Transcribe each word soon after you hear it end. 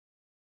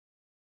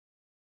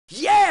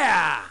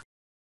Yeah!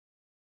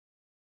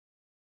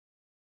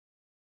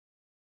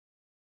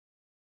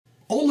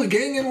 Hola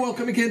gang, and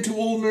welcome again to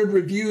Old Nerd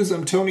Reviews.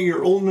 I'm Tony,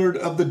 your old nerd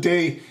of the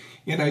day,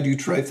 and I do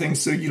try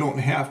things so you don't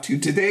have to.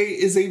 Today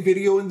is a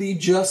video in the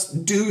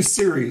Just Do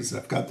series.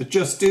 I've got the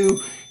Just Do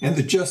and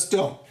the Just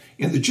Don't.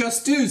 In the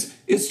Just Do's,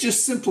 it's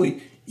just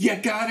simply, you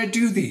gotta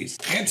do these.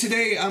 And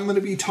today I'm gonna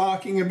be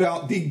talking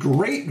about the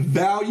Great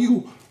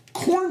Value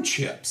Corn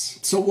Chips.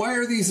 So why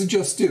are these a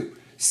Just Do?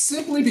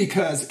 Simply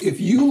because if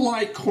you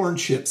like corn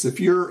chips, if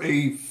you're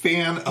a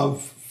fan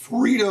of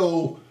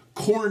Frito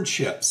Corn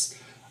Chips,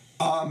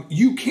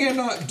 you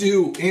cannot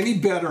do any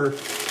better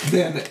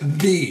than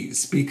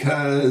these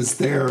because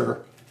they're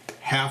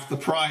half the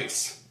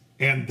price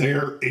and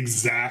they're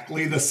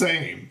exactly the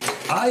same.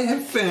 I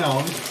have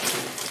found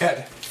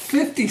at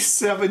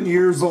 57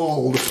 years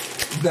old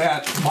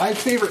that my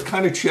favorite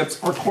kind of chips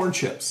are corn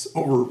chips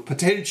over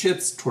potato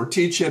chips,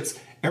 tortilla chips,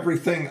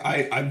 everything.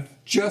 I've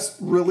just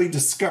really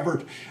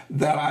discovered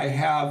that I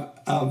have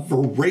a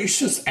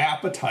voracious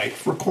appetite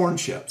for corn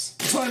chips.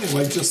 So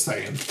anyway, just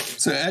saying.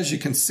 So as you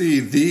can see,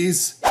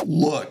 these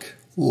look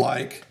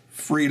like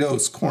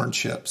Fritos Corn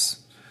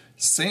Chips.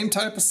 Same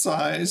type of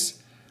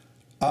size.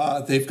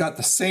 They've got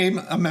the same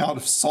amount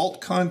of salt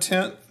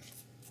content.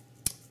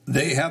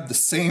 They have the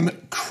same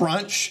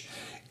crunch.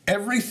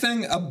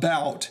 Everything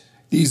about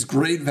these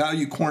Great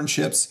Value Corn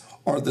Chips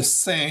are the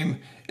same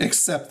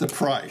except the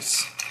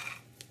price.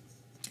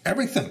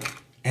 Everything.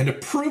 And to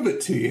prove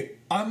it to you,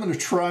 I'm going to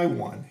try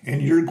one,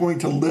 and you're going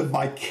to live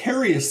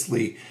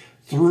vicariously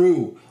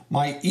through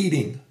my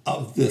eating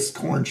of this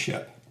corn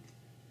chip.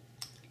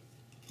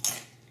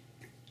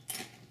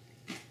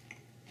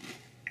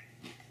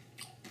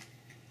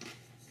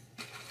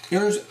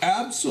 There's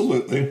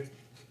absolutely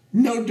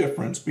no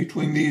difference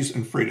between these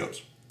and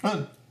Fritos.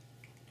 None.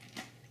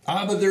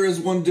 But there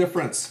is one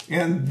difference,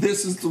 and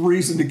this is the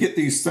reason to get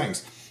these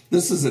things.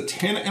 This is a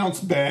 10-ounce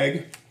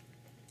bag.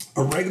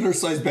 A regular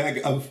size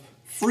bag of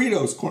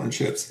Fritos corn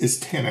chips is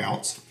 10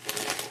 ounce.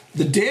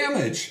 The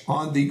damage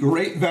on the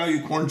Great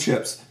Value corn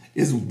chips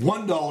is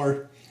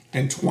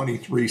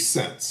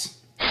 $1.23.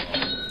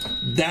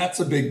 That's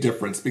a big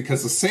difference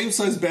because the same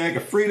size bag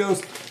of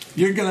Fritos,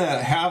 you're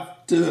gonna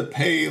have to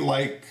pay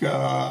like,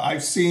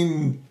 I've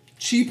seen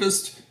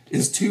cheapest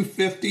is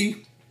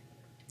 $2.50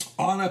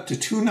 on up to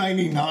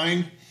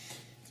 $2.99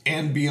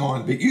 and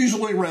beyond, but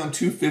usually around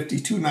 $2.50,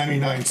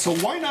 $2.99. So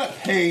why not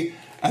pay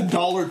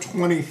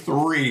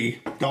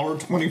 $1.23,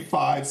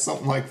 $1.25,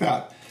 something like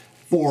that,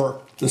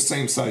 for the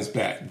same size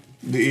bag?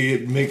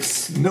 It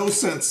makes no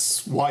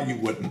sense why you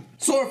wouldn't.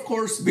 So of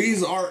course,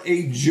 these are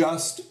a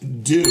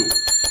Just Do.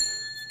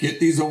 Get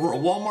these over at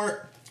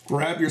Walmart,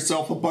 grab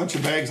yourself a bunch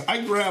of bags.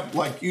 I grab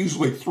like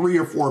usually 3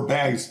 or 4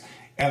 bags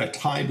at a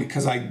time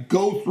because I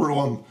go through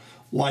them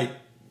like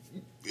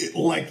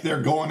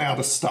they're going out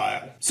of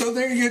style. So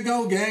there you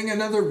go, gang,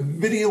 another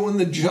video in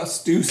the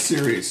Just Do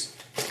series.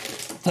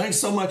 Thanks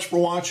so much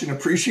for watching.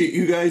 Appreciate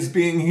you guys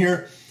being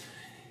here.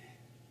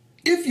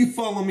 If you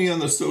follow me on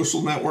the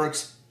social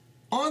networks,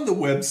 on the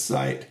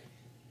website,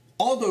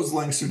 all those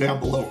links are down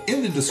below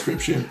in the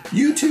description.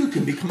 You too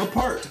can become a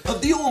part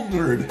of the Old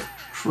Nerd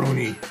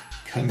Crony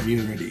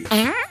Community.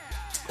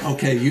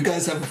 Okay, you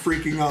guys have a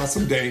freaking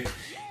awesome day,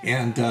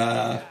 and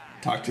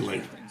talk to you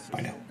later. Bye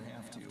now.